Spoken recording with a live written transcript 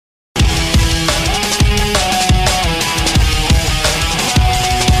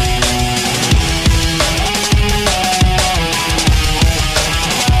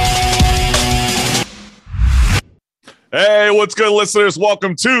What's good, listeners?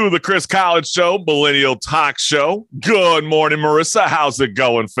 Welcome to the Chris College Show, Millennial Talk Show. Good morning, Marissa. How's it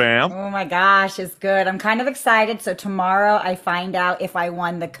going, fam? Oh my gosh, it's good. I'm kind of excited. So tomorrow I find out if I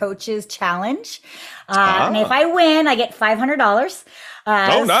won the coaches challenge. And if I win, I get $500.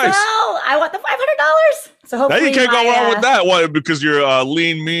 Oh, nice. So I want the $500. So hopefully you can't go wrong with that. Why? Because you're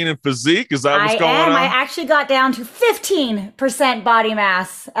lean, mean, and physique? Is that what's going on? I actually got down to 15% body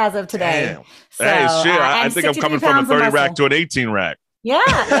mass as of today. Damn. So, hey, shit. I think I'm coming from a 30 rack to an 18 rack. Yeah,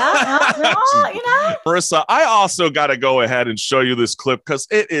 Marissa, I also got to go ahead and show you this clip because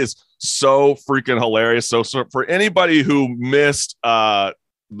it is so freaking hilarious. So for anybody who missed the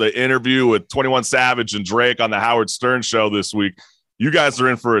interview with 21 Savage and Drake on the Howard Stern show this week, you guys are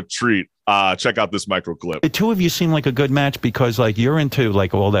in for a treat. Check out this micro clip. The two of you seem like a good match because, like, you're into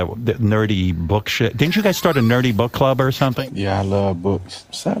like all that nerdy book shit. Didn't you guys start a nerdy book club or something? Yeah, I love books.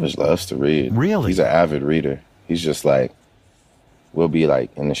 Savage loves to read. Really? He's an avid reader. He's just like, we'll be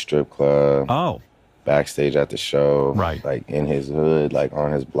like in the strip club. Oh. Backstage at the show. Right. Like in his hood, like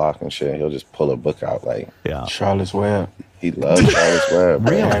on his block and shit. He'll just pull a book out like. Yeah. Charlotte's Web. He loves Charlotte's Web.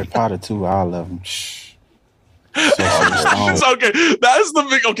 Really? Harry Potter too. I love him. Shh. It's okay. That's the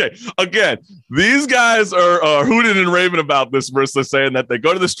big. Okay, again, these guys are hooting and raving about this. Marissa saying that they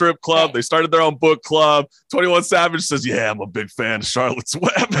go to the strip club, they started their own book club. 21 Savage says, "Yeah, I'm a big fan of Charlotte's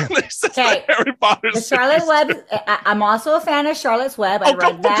Web." And they said Harry Potter. The Charlotte Web. I'm also a fan of Charlotte's Web. I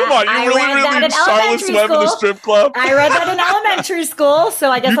read that. Come on, you really read Charlotte's Web in the strip club? I read that in elementary school, so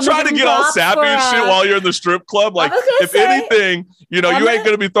I guess you trying to get all sappy and shit while you're in the strip club. Like, if anything, you ain't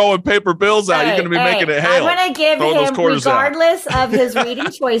gonna be throwing paper bills out. You're gonna be making it hail. I'm gonna give him, regardless of his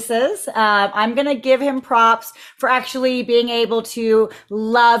reading choices, I'm going to give him props for actually being able to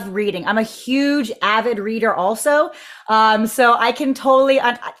love reading. I'm a huge avid reader also. So I can totally,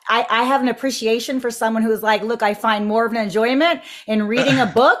 I have an appreciation for someone who's like, look, I find more of an enjoyment in reading a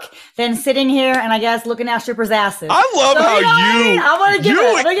book than sitting here and I guess looking at strippers' asses. I love how I want to give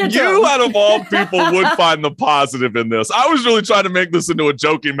it. You out of all people would find the positive in this. I was really trying to make this into a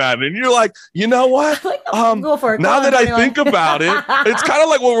joking matter. And you're like, you know what? Go for it. Now that I think about it, it's kind of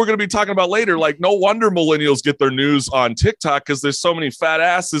like what we're going to be talking about later. Like, no wonder millennials get their news on TikTok because there's so many fat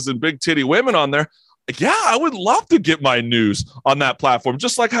asses and big titty women on there. Yeah, I would love to get my news on that platform,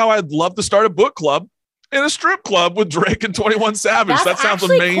 just like how I'd love to start a book club in a strip club with Drake and 21 Savage. That sounds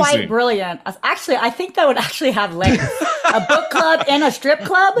amazing. Quite brilliant. Actually, I think that would actually have legs. A book club and a strip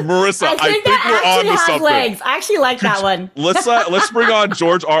club. Marissa, I think we're on to something. Legs. I actually like that one. Let's bring on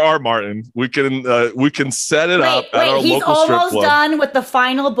George R.R. Martin. We can set it up at our local strip club. He's almost done with the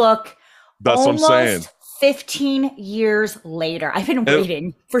final book. That's what I'm saying. 15 years later. I've been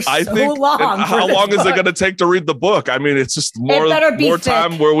waiting for so long. How long is it going to take to read the book? I mean, it's just more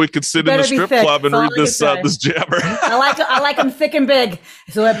time where we could sit in the strip club and read this jabber. I like them thick and big.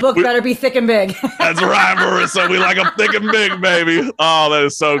 So that book better be thick and big. That's right, Marissa. We like them thick and big, baby. Oh, that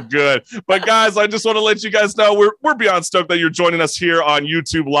is so good. But guys, I just want to let you guys know we're beyond stoked that you're joining us here on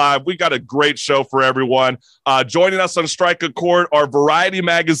YouTube Live. We got a great show for everyone. Joining us on Strike a Chord are Variety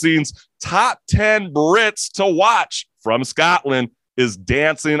Magazine's top 10 Brits to watch from Scotland is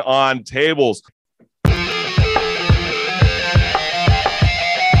Dancing on Tables.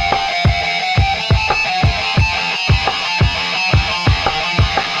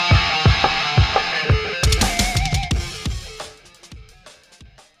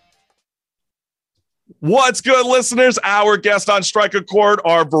 What's good, listeners? Our guest on Strike a Chord,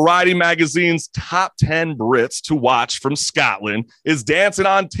 our Variety Magazine's top 10 Brits to watch from Scotland, is Dancing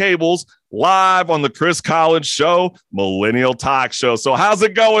on Tables live on the Chris College Show, Millennial Talk Show. So how's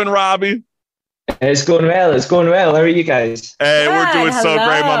it going, Robbie? It's going well. It's going well. How are you guys? Hey, we're doing so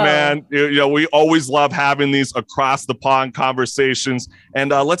great, my man. We always love having these across the pond conversations. And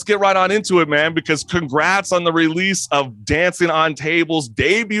let's get right on into it, man, because congrats on the release of Dancing on Tables'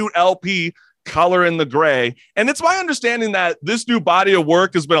 debut LP, Color in the Gray. And it's my understanding that this new body of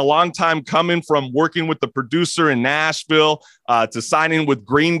work has been a long time coming, from working with the producer in Nashville to signing with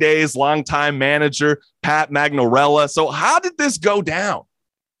Green Day's longtime manager, Pat Magnarella. So how did this go down?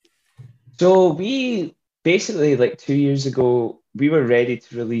 So we basically, like 2 years ago, we were ready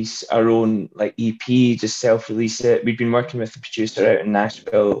to release our own EP, just self-release it. We'd been working with the producer out in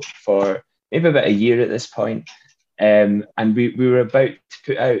Nashville for maybe about a year at this point. And we were about to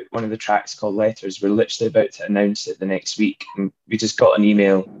put out one of the tracks called Letters. We're literally about to announce it the next week. And we just got an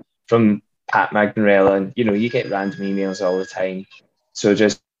email from Pat Magnarella. And, you get random emails all the time. So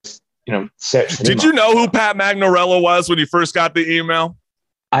just, search. Did you know who Pat Magnarella was when you first got the email?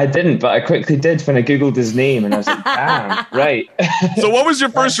 I didn't, but I quickly did when I Googled his name and I was like, damn, right. So what was your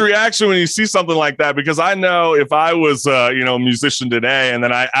first reaction when you see something like that? Because I know if I was, a musician today and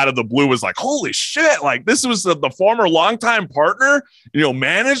then I out of the blue was like, holy shit, like this was the former longtime partner,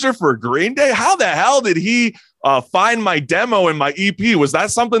 manager for Green Day. How the hell did he find my demo and my EP? Was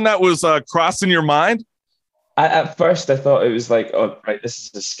that something that was crossing your mind? At first, I thought it was like, oh, right, this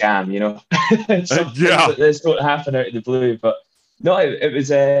is a scam, Yeah. This don't happen out of the blue, but no, it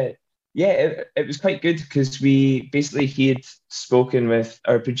was it was quite good because he had spoken with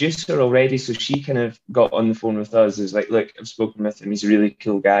our producer already, so she kind of got on the phone with us. It was like, look, I've spoken with him, he's a really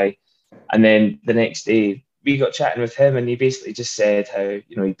cool guy. And then the next day we got chatting with him and he basically just said how,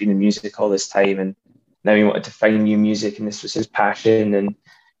 he'd been in music all this time and now he wanted to find new music and this was his passion. And,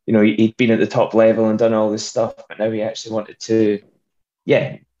 he'd been at the top level and done all this stuff, but now he actually wanted to,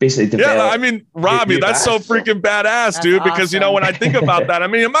 basically develop. Yeah, I mean, Robbie, that's so freaking badass, dude. Because awesome. When I think about that, I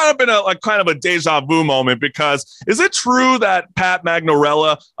mean, it might have been a kind of a deja vu moment. Because is it true that Pat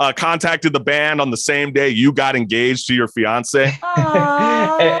Magnarella contacted the band on the same day you got engaged to your fiance?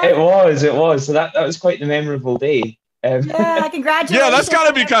 It was. So that was quite the memorable day. Yeah, congratulations. Yeah, that's got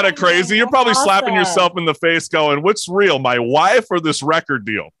to be kind of crazy. You're probably slapping yourself in the face, going, "What's real, my wife or this record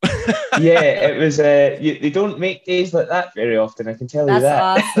deal?" Yeah, it was. They don't make days like that very often. I can tell you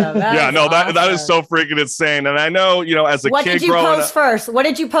that. That's awesome. That is so freaking insane. And I know, as a what kid did you growing post up, first? What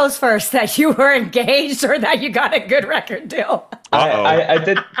did you post first? That you were engaged or that you got a good record deal? I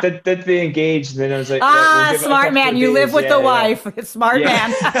did the engaged, and then I was like, we'll smart man. You live with the wife. Smart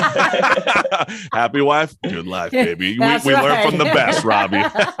man. Happy wife, good life, baby. We Right. learn from the best, Robbie.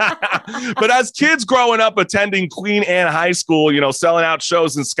 But as kids growing up, attending Queen Anne High School, selling out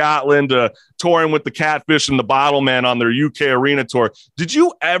shows in Scotland, touring with the Catfish and the Bottlemen on their UK arena tour, did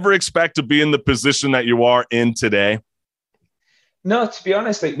you ever expect to be in the position that you are in today? No, to be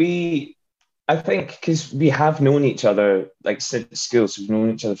honest, I think because we have known each other since school, so we've known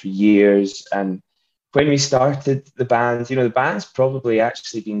each other for years. And when we started the band, the band's probably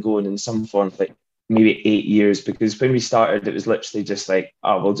actually been going in some form for maybe 8 years, because when we started, it was literally just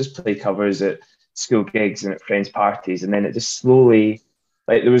we'll just play covers at school gigs and at friends' parties. And then it just slowly,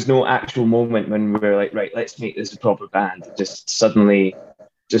 there was no actual moment when we were like, right, let's make this a proper band. It just suddenly,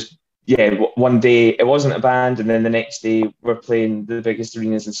 one day it wasn't a band, and then the next day we're playing the biggest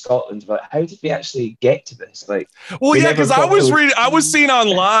arenas in Scotland. But how did we actually get to this? Because I was seeing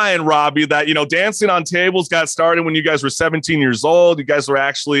online, Robbie, that Dancing on Tables got started when you guys were 17 years old. You guys were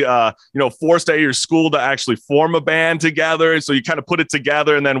actually forced out of your school to actually form a band together, so you kind of put it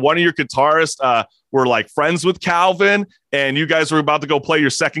together. And then one of your guitarists were friends with Calvin, and you guys were about to go play your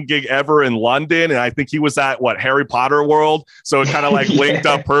second gig ever in London. And I think he was at Harry Potter World. So it kind of linked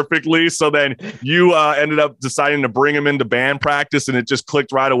up perfectly. So then you ended up deciding to bring him into band practice, and it just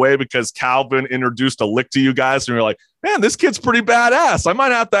clicked right away because Calvin introduced a lick to you guys. And you're like, man, this kid's pretty badass. I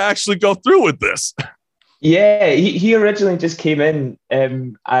might have to actually go through with this. Yeah, he originally just came in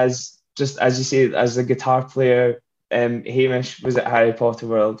as you say, as a guitar player. Hamish was at Harry Potter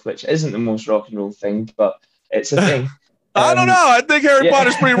World, which isn't the most rock and roll thing, but it's a thing. I don't know. I think Harry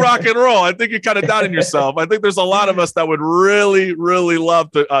Potter's pretty rock and roll. I think you're kind of doubting yourself. I think there's a lot of us that would really, really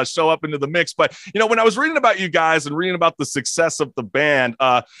love to show up into the mix. But, when I was reading about you guys and reading about the success of the band,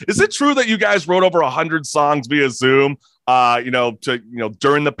 is it true that you guys wrote over 100 songs via Zoom,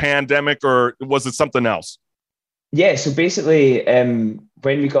 during the pandemic, or was it something else? Yeah. So basically, when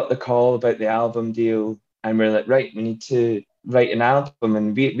we got the call about the album deal, and we're like, right, we need to write an album.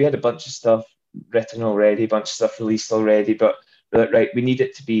 And we had a bunch of stuff written already, a bunch of stuff released already. But we're like, right, we need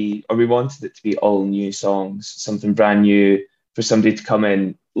it to be, or we wanted it to be all new songs, something brand new for somebody to come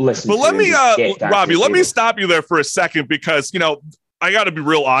in, listen to. But let me, Robbie, let me stop you there for a second, because, I got to be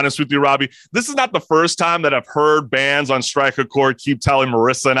real honest with you, Robbie. This is not the first time that I've heard bands on Strike a Chord keep telling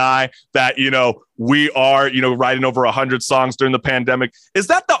Marissa and I that, we are, writing over 100 songs during the pandemic. Is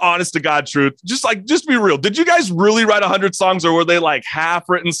that the honest to God truth? Just be real. Did you guys really write 100 songs, or were they half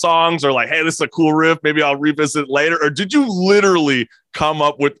written songs, or hey, this is a cool riff, maybe I'll revisit it later? Or did you literally come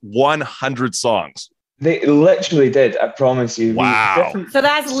up with 100 songs? They literally did. I promise you. Wow. So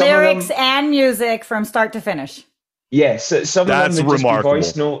that's lyrics and music from start to finish. Yes, some of them would just be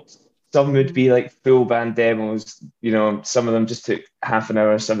voice notes. Some would be full band demos. Some of them just took half an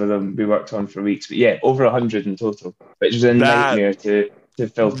hour. Some of them we worked on for weeks. But yeah, over 100 in total, which was a nightmare to to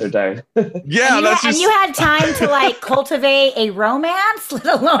filter down. Yeah, and you had time to like cultivate a romance, let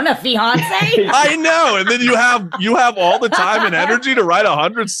alone a fiance. I know, and then you have all the time and energy to write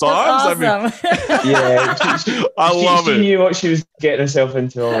 100 songs. Awesome. I mean, yeah, I love it. She knew what she was getting herself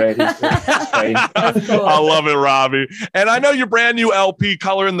into already. So it's fine. Cool. I love it, Robbie. And I know your brand new LP,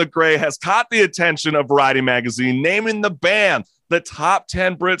 Color in the Gray, has caught the attention of Variety Magazine, naming the band the top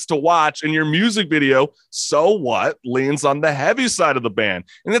 10 Brits to watch, and your music video, So What, leans on the heavy side of the band.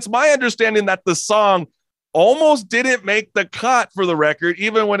 And it's my understanding that the song almost didn't make the cut for the record,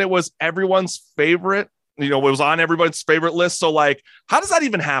 even when it was everyone's favorite, it was on everybody's favorite list. So like, how does that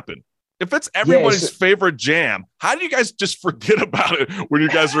even happen? If it's everybody's favorite jam, how do you guys just forget about it when you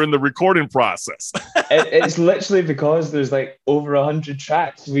guys are in the recording process? It's literally because there's like over 100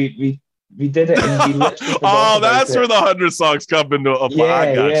 tracks. We did it, and we literally that's where the 100 songs come into play.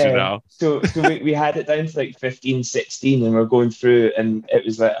 I got you now. So we had it down to like 15, 16, and we're going through, and it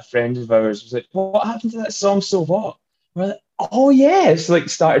was like a friend of ours was like, "What happened to that song, So What?" We're like, "Oh yeah!" So like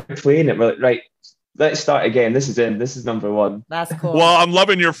started playing it. We're like, "Right, let's start again. This is number one." That's cool. Well, I'm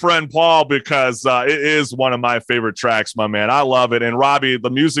loving your friend Paul because it is one of my favorite tracks, my man. I love it. And Robbie,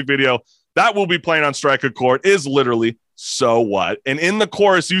 the music video that will be playing on Strike a Chord is literally So What. And in the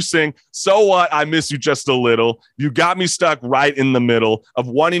chorus, you sing, "So what, I miss you just a little. You got me stuck right in the middle of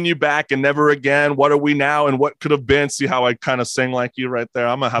wanting you back and never again. What are we now and what could have been?" See how I kind of sing like you right there?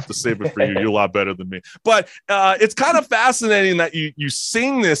 I'm going to have to save it for you. You're a lot better than me. But it's kind of fascinating that you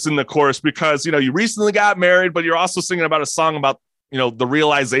sing this in the chorus because, you recently got married, but you're also singing about a song about, the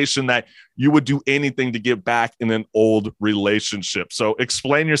realization that you would do anything to get back in an old relationship. So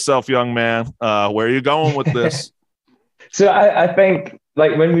explain yourself, young man. Where are you going with this? So I think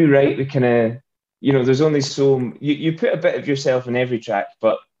like when we write, we kind of, there's only so you put a bit of yourself in every track,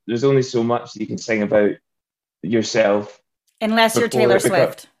 but there's only so much that you can sing about yourself. Unless you're Taylor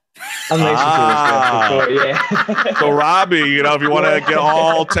Swift. Yeah. So Robbie, if you want to get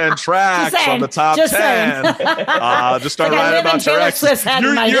all 10 tracks on the top 10, just start writing about your exes.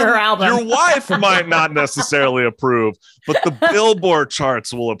 Your wife might not necessarily approve, but the Billboard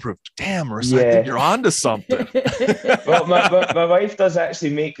charts will approve. Damn, Marissa, I think you're onto something. Well, my wife does actually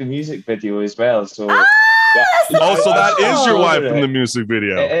make the music video as well, so. So that is your wife in the music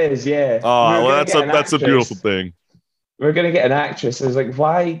video. It is, yeah. Oh, well, that's a beautiful thing. We're going to get an actress. I was like,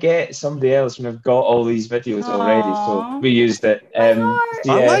 why get somebody else when I've got all these videos already? So we used it. I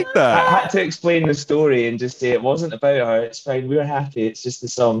like that. I had to explain the story and just say it wasn't about her. It's fine. We're happy. It's just the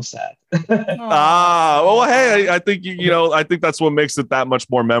song sad. Well, hey, I think, I think that's what makes it that much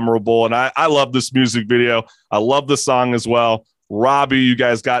more memorable. And I love this music video. I love the song as well. Robbie, you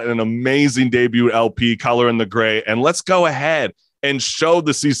guys got an amazing debut LP, Color in the Gray. And let's go ahead and show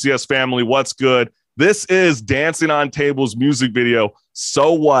the CCS family what's good. This is Dancing on Tables music video,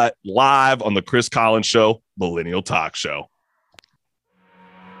 So What, live on the Chris Collins Show, Millennial Talk Show.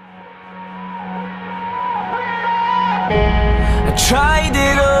 I tried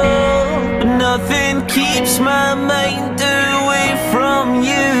it all, but nothing keeps my mind away from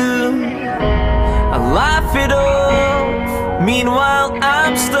you. I laugh it off, meanwhile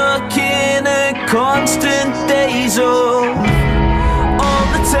I'm stuck in a constant daze of all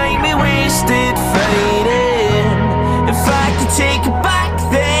the time we wasted fighting. If I could take it back,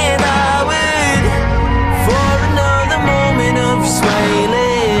 then I would. For another moment of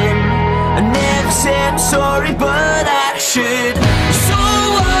smiling, I never said I'm sorry, but I should. So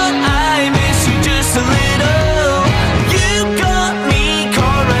what, I miss you just a little. You got me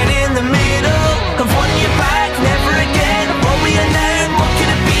caught right in the middle of wanting you back, never again. What we are now, and what could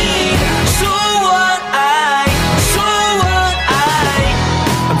it be? So what,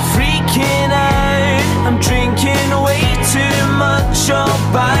 I'm freaking out. I'm drinking way too much all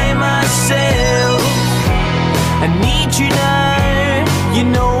by myself. I need you now. You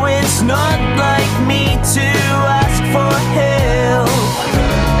know it's not like me to ask for help.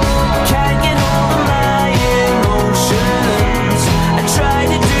 Can't get over my emotions. I tried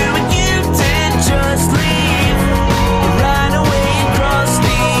to do what you did, just leave. Ran away across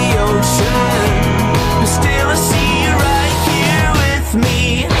the ocean, but still I see you right here with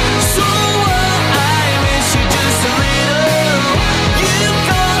me. So what, I miss you just a little. You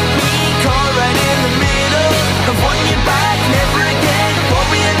got me caught right in the middle of wanting you back, never again. What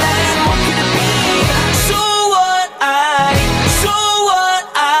we are now, what could it be?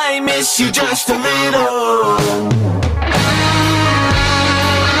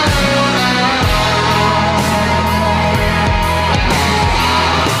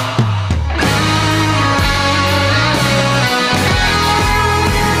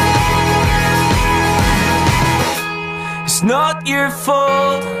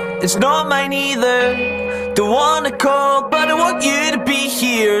 fault, it's not mine either. Don't wanna call, but I want you to be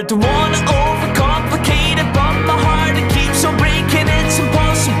here. Don't wanna overcomplicate it, but my heart, it keeps on breaking. It's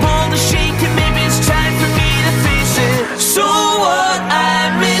impossible to shake it. Maybe it's time for me to face it. So what?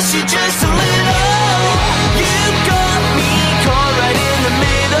 I miss you just a little. You got me caught right in the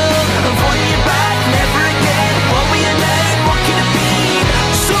middle of what you're back, never again. What we are now, what can it be?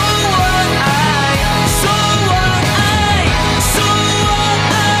 So what? So what? I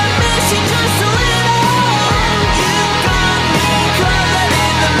miss you just a little. You got me caught right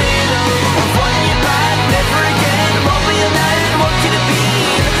in the middle of what you're back, never again. What we are now, what can it be?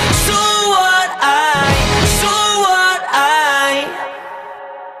 So what?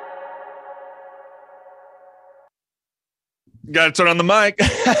 Got to turn on the mic.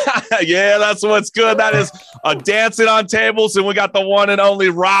 Yeah, that's what's good. That is Dancing on Tables, and we got the one and only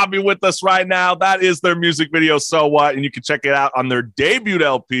Robbie with us right now. That is their music video, So What? And you can check it out on their debut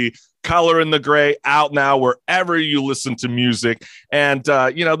LP, Color in the Gray, out now wherever you listen to music. And,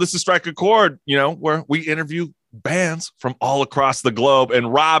 this is Strike a Chord, where we interview bands from all across the globe.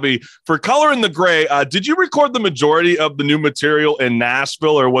 And Robbie, for Color in the Gray, did you record the majority of the new material in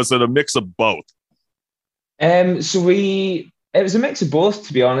Nashville, or was it a mix of both? It was a mix of both,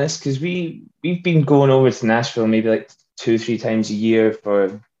 to be honest, because we've been going over to Nashville maybe like 2-3 times a year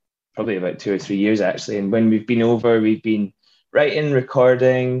for probably about 2 or 3 years, actually. And when we've been over, we've been writing,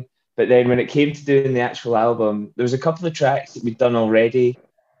 recording. But then when it came to doing the actual album, there was a couple of tracks that we'd done already.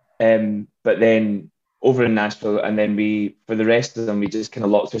 But then over in Nashville, and then for the rest of them, we just kind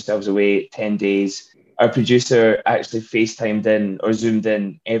of locked ourselves away 10 days. Our producer actually FaceTimed in or Zoomed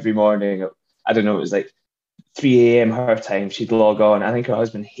in every morning. I don't know, it was like 3 a.m. her time. She'd log on. I think her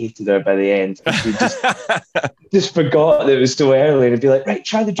husband hated her by the end. She just forgot that it was so early, and it'd be like, right,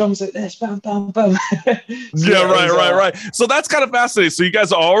 try the drums like this, bam, bam, bam. Right. So that's kind of fascinating. So you guys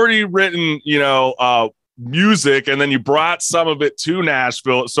have already written, music, and then you brought some of it to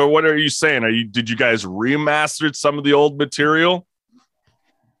Nashville. So what are you saying? Did you guys remastered some of the old material?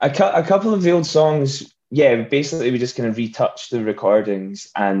 A couple of the old songs. Yeah, basically we just kind of retouched the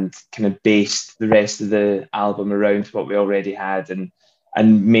recordings and kind of based the rest of the album around what we already had and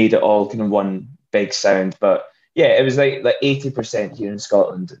made it all kind of one big sound. But yeah, it was like 80% here in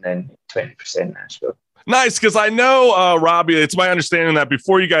Scotland and then 20% Nashville. Nice, because I know, Robbie, it's my understanding that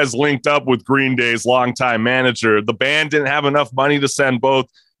before you guys linked up with Green Day's longtime manager, the band didn't have enough money to send both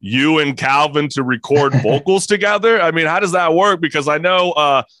you and Calvin to record vocals together. I mean, how does that work? Because I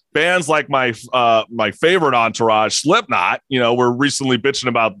know bands like my favorite Entourage, Slipknot, were recently bitching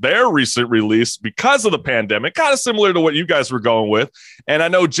about their recent release because of the pandemic, kind of similar to what you guys were going with. And I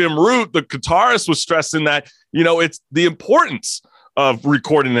know Jim Root, the guitarist, was stressing that, it's the importance of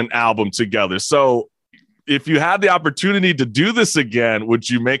recording an album together. So if you had the opportunity to do this again, would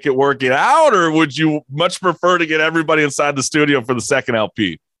you make it work it out, or would you much prefer to get everybody inside the studio for the second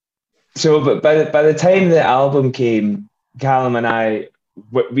LP? So, but by the time the album came, Callum and I,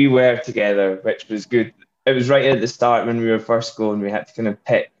 we were together, which was good. It was right at the start when we were first going. We had to kind of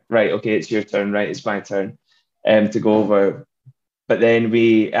pick, right, okay, it's your turn, right, it's my turn, to go over. But then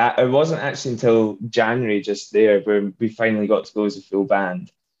it wasn't actually until January just there where we finally got to go as a full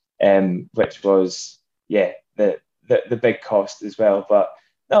band, which was, the big cost as well. But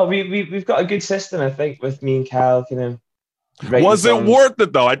no, we've got a good system, I think, with me and Cal kind of. Was it worth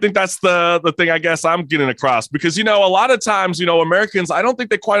it though? I think that's the thing I guess I'm getting across, because, a lot of times, Americans, I don't think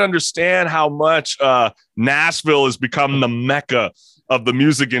they quite understand how much Nashville has become the mecca of the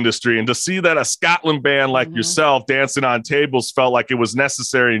music industry. And to see that a Scotland band like yourself, Dancing on Tables, felt like it was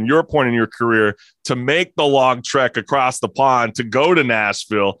necessary in your point in your career to make the long trek across the pond to go to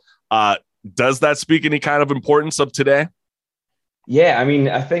Nashville. Does that speak any kind of importance of today? Yeah, I mean,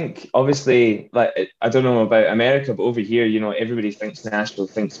 I think obviously, I don't know about America, but over here, everybody thinks Nashville,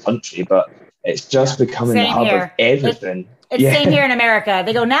 thinks country, but it's just becoming the hub of everything. It's same here in America.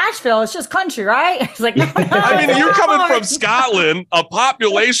 They go, Nashville, it's just country, right? It's like, no. I mean, you're coming from Scotland, a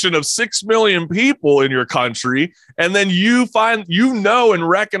population of 6 million people in your country, and then you and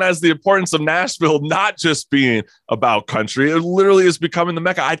recognize the importance of Nashville not just being about country. It literally is becoming the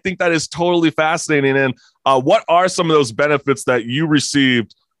mecca. I think that is totally fascinating. And what are some of those benefits that you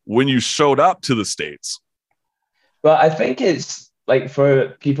received when you showed up to the States? Well, I think it's like for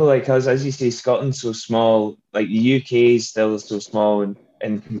people like us, as you say, Scotland's so small, like the UK is still so small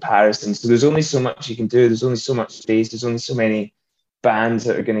in comparison. So there's only so much you can do. There's only so much space. There's only so many bands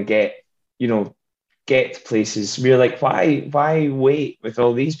that are going to get to places. We're like, why wait with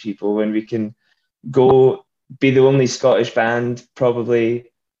all these people when we can go be the only Scottish band probably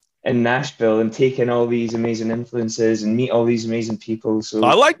in Nashville and take in all these amazing influences and meet all these amazing people. So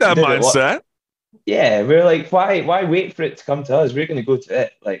I like that mindset. Yeah, we're like, why wait for it to come to us? We're going to go to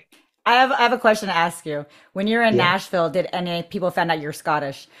it. Like, I have a question to ask you. When you're in Nashville, did any people find out you're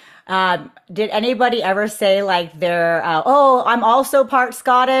Scottish? Did anybody ever say like they're I'm also part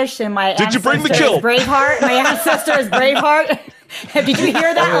Scottish and my did you bring the kilt? Braveheart? My ancestor is Braveheart. Did you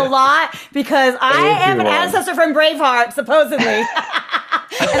hear that a lot? Because I am an ancestor from Braveheart, supposedly.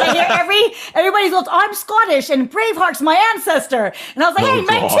 And I hear everybody goes, I'm Scottish and Braveheart's my ancestor. And I was like, hey,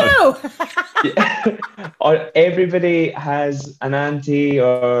 mine too. Or everybody has an auntie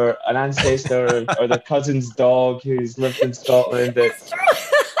or an ancestor or their cousin's dog who's lived in Scotland. It's true.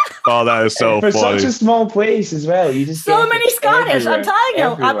 Oh, that is so for funny. Such a small place as well. You just so many Scottish. I'm telling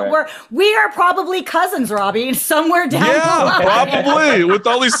you, we are probably cousins, Robbie, somewhere down the line. Probably. With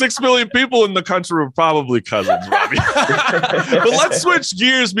only 6 million people in the country, we're probably cousins, Robbie. But let's switch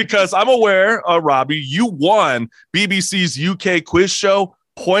gears because I'm aware, Robbie, you won BBC's UK quiz show,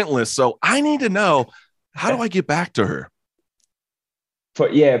 Pointless. So I need to know, how do I get back to her?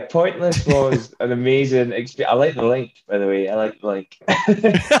 But yeah, Pointless was an amazing experience. I like the link, by the way. I like the link.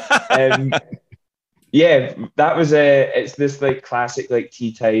 Yeah, that was it's this like classic like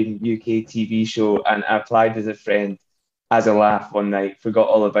tea time UK TV show, and I applied as a friend as a laugh one night, forgot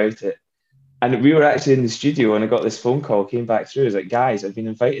all about it. And we were actually in the studio and I got this phone call, came back through. I was like, guys, I've been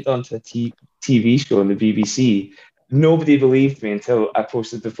invited onto a TV show on the BBC. Nobody believed me until I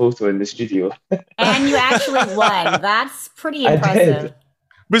posted the photo in the studio. And you actually won. That's pretty impressive.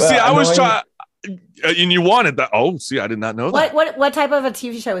 But see, I was trying, and you wanted that. Oh, see, I did not know that. What type of a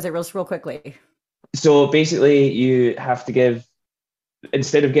TV show is it? Real quickly. So basically, you have to give,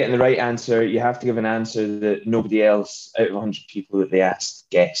 instead of getting the right answer, you have to give an answer that nobody else out of 100 people that they asked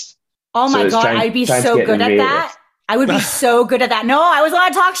guessed. Oh my God, I'd be so good at that. I would be so good at that. No, I was on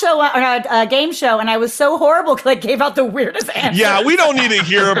a talk show or a game show, and I was so horrible because I gave out the weirdest answers. Yeah, we don't need to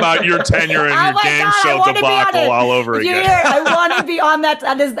hear about your tenure and your game show debacle all over again. I want to be on that.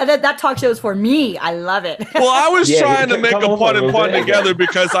 That talk show is for me. I love it. Well, I was trying to make a pun and pun together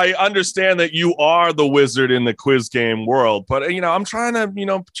because I understand that you are the wizard in the quiz game world. But I'm trying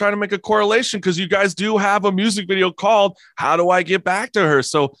to make a correlation because you guys do have a music video called "How Do I Get Back to Her?"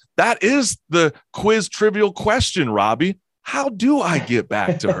 So that is the quiz trivial question, Robbie. How do I get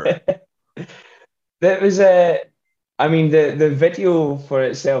back to her? That was the video for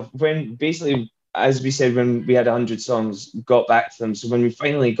itself, when basically, as we said, when we had 100 songs, got back to them. So when we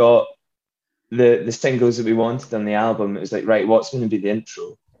finally got the singles that we wanted on the album, it was like, right, what's going to be the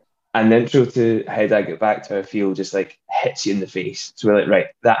intro? And the intro to How Do I Get Back to Her Feel just like hits you in the face. So we're like, right,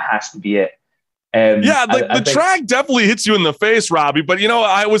 that has to be it. The track definitely hits you in the face, Robbie. But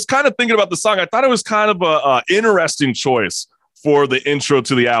I was kind of thinking about the song. I thought it was kind of a interesting choice for the intro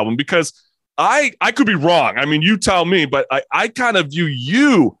to the album because I could be wrong. I mean, you tell me, but I kind of view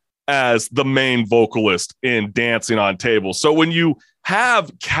you as the main vocalist in Dancing on Tables. So when you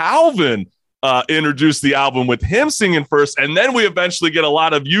have Calvin introduce the album with him singing first, and then we eventually get a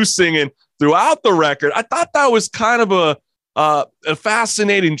lot of you singing throughout the record, I thought that was kind of a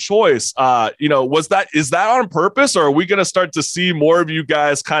fascinating choice. Is that on purpose, or are we going to start to see more of you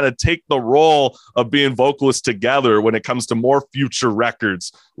guys kind of take the role of being vocalists together when it comes to more future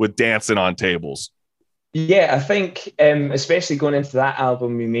records with Dancing on Tables? Yeah, I think especially going into that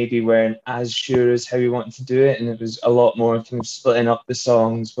album, we maybe weren't as sure as how we wanted to do it, and it was a lot more kind of splitting up the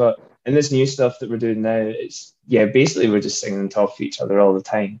songs. But in this new stuff that we're doing now, it's basically we're just singing on top of each other all the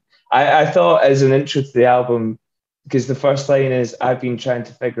time. I thought as an intro to the album, because the first line is, I've been trying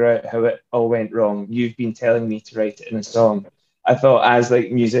to figure out how it all went wrong. You've been telling me to write it in a song. I thought as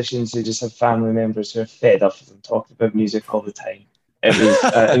like musicians who just have family members who are fed up of them talking about music all the time,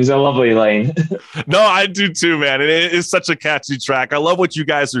 it was a lovely line. No, I do too, man. And it is such a catchy track. I love what you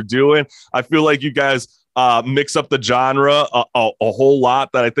guys are doing. I feel like you guys mix up the genre a whole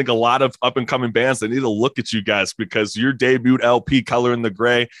lot, that I think a lot of up and coming bands, they need to look at you guys, because your debut LP, Color in the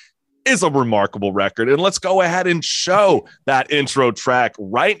Gray, is a remarkable record. And let's go ahead and show that intro track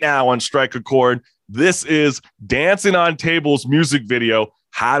right now on Strike a Chord. This is Dancing on Tables music video,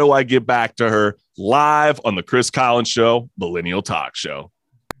 How Do I Get Back to Her, live on the Chris Collins Show, Millennial Talk Show.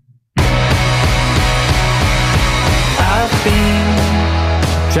 I've been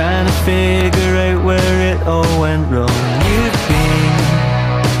trying to figure out where it all went wrong. You've been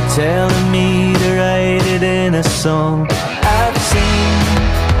telling me to write it in a song. I've seen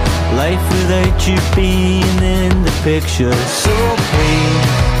life without you being in the picture. So please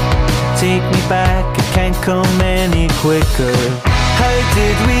take me back, I can't come any quicker. How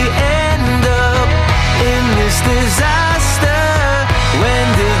did we end up in this disaster? When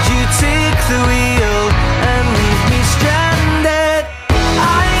did you the wheel and leave me stranded.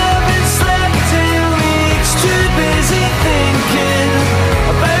 I haven't slept in weeks, too busy thinking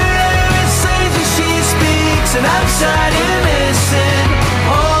about how it sounds when she speaks, and I'm sad and missing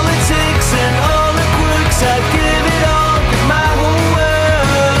all it takes and all the quirks. I'd give it all, give my whole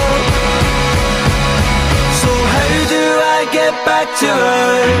world. So how do I get back to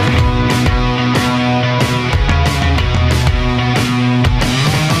her?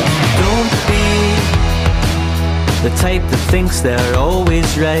 The type that thinks they're always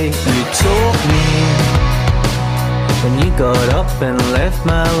right. You told me when you got up and left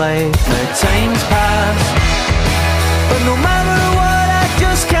my life. Now time's passed, but no matter what, I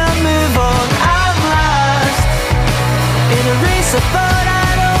just can't move on. I'm lost in a race I thought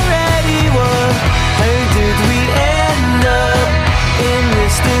I'd already won. How did we end up in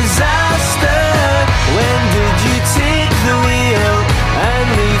this disaster? When did you take the wheel and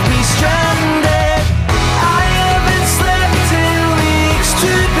leave me stranded? Too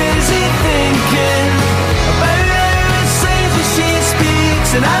busy thinking about how it sounds when she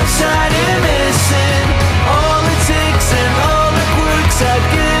speaks, and I'm sad and missing all it takes and all the quirks. I'd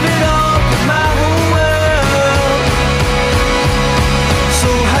give it all for my whole world. So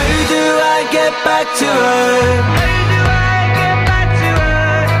how do I get back to her?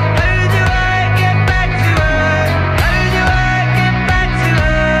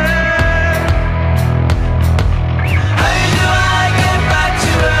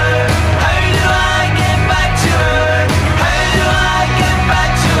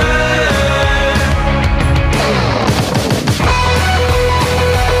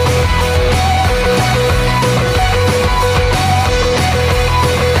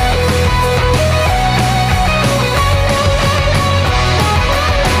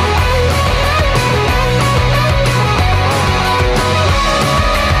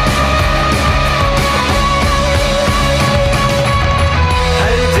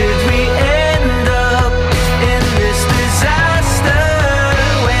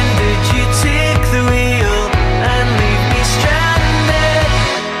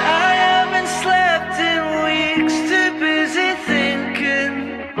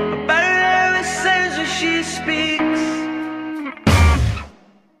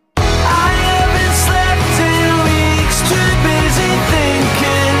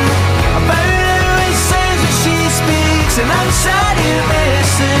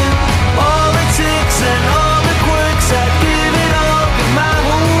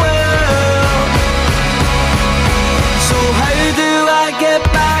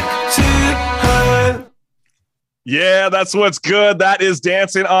 Yeah, that's what's good. That is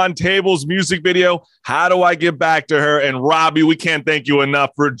Dancing on Tables music video. How do I get back to her? And Robbie, we can't thank you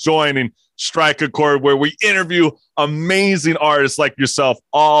enough for joining Strike a Chord, where we interview amazing artists like yourself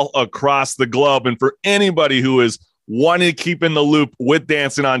all across the globe. And for anybody who is wanting to keep in the loop with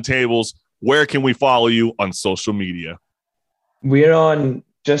Dancing on Tables, where can we follow you on social media? We're on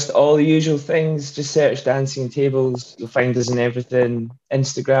just all the usual things. Just search Dancing Tables. You'll find us in everything.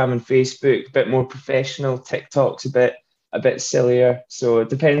 Instagram and Facebook, a bit more professional. TikTok's a bit sillier. So it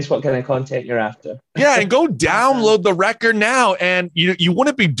depends what kind of content you're after. Yeah, and go download the record now. And you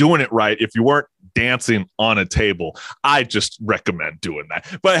wouldn't be doing it right if you weren't dancing on a table. I just recommend doing that.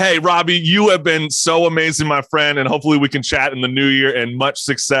 But hey, Robbie, you have been so amazing, my friend. And hopefully we can chat in the new year, and much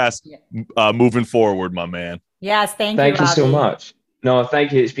success moving forward, my man. Yes, thank you, Thank you so Robbie. much. No,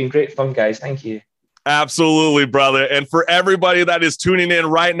 thank you. It's been great fun, guys. Thank you. Absolutely, brother. And for everybody that is tuning in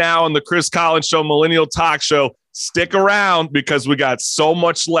right now on the Chris Collins Show Millennial Talk Show, stick around because we got so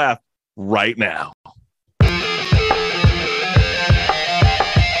much left right now.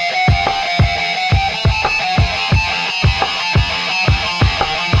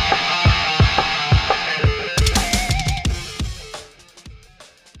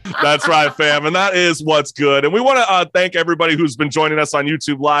 That's right, fam. And that is what's good. And we want to thank everybody who's been joining us on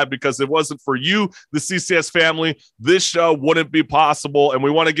YouTube Live, because if it wasn't for you, the CCS family, this show wouldn't be possible. And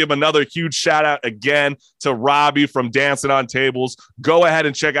we want to give another huge shout out again to Robbie from Dancing on Tables. Go ahead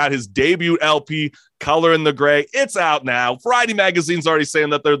and check out his debut LP, Color in the Gray. It's out now. Variety Magazine's already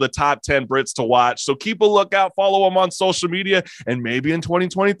saying that they're the top 10 Brits to watch. So keep a lookout, follow them on social media, and maybe in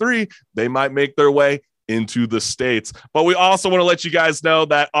 2023, they might make their way into the States. But we also want to let you guys know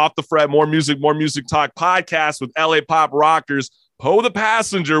that Off the Fret, More Music Talk podcast with LA Pop Rockers, Poe the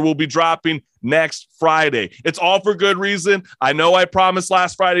Passenger, will be dropping next Friday. It's all for good reason. I know I promised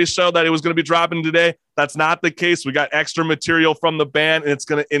last Friday's show that it was going to be dropping today. That's not the case. We got extra material from the band, and it's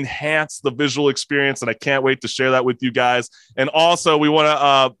going to enhance the visual experience, and I can't wait to share that with you guys. And also, we want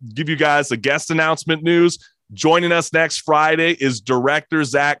to give you guys a guest announcement news. Joining us next Friday is director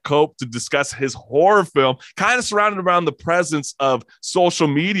Zach Cope to discuss his horror film, kind of surrounded around the presence of social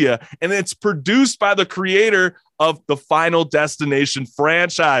media. And it's produced by the creator of the Final Destination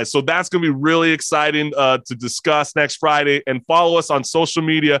franchise. So that's going to be really exciting to discuss next Friday. And follow us on social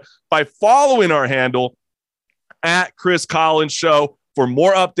media by following our handle at Chris Collins Show for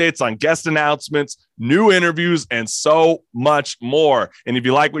more updates on guest announcements, new interviews, and so much more. And if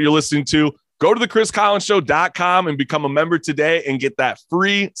you like what you're listening to, go to thechriscollinsshow.com and become a member today and get that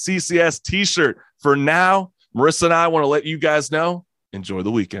free CCS t-shirt. For now, Marissa and I want to let you guys know, enjoy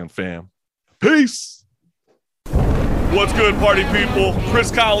the weekend, fam. Peace. What's good, party people?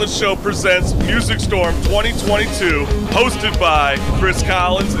 Chris Collins Show presents Music Storm 2022, hosted by Chris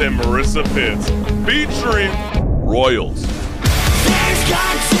Collins and Marissa Pitts, featuring Royals,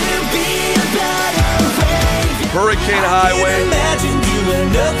 Hurricane Highway,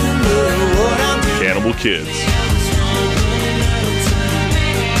 Cannibal Kids,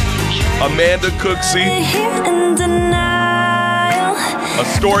 Amanda Cooksey,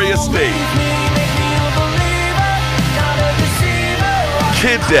 Astoria State,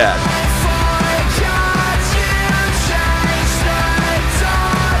 Kid Dad,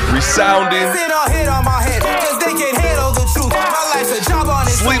 Resounding,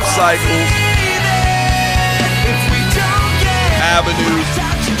 Sleep Cycles, Avenues,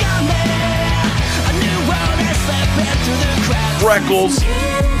 Freckles,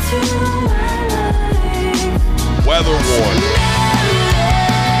 Weather Worn,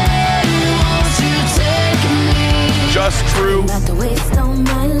 Just True,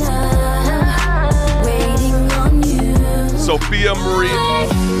 Sophia Marie.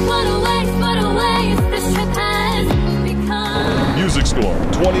 Music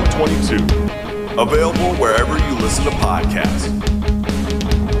Storm 2022. Available wherever you listen to podcasts.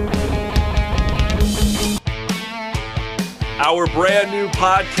 Our brand new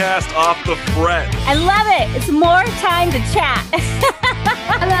podcast, Off the Fret. I love it. It's more time to chat.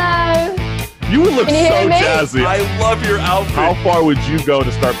 Hello. You look so me? jazzy. I love your outfit. How far would you go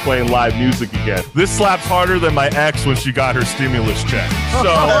to start playing live music again? This slaps harder than my ex when she got her stimulus check.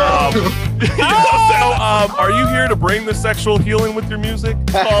 So, are you here to bring the sexual healing with your music?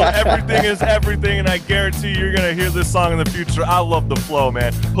 Everything is everything, and I guarantee you're going to hear this song in the future. I love the flow,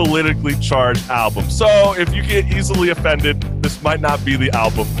 man. Politically charged album. So, if you get easily offended, this might not be the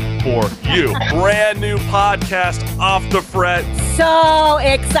album for you. Brand new podcast, Off the Fret. So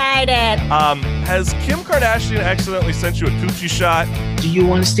excited. Has Kim Kardashian accidentally sent you a coochie shot? Do you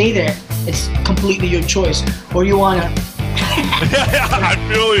want to stay there? It's completely your choice. Or you want to... I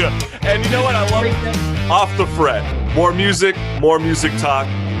feel you. And you know what? I love it. Off the Fret. More music talk.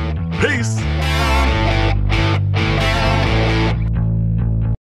 Peace.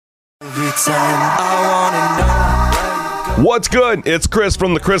 Every time I want to know. What's good? It's Chris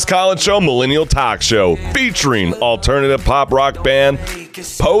from the Chris Collins Show Millennial Talk Show, featuring alternative pop rock band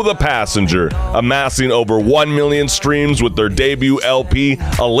Poe the Passenger, amassing over 1 million streams with their debut LP,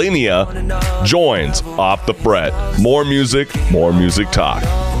 Alinea, joins Off the Fret. More music talk.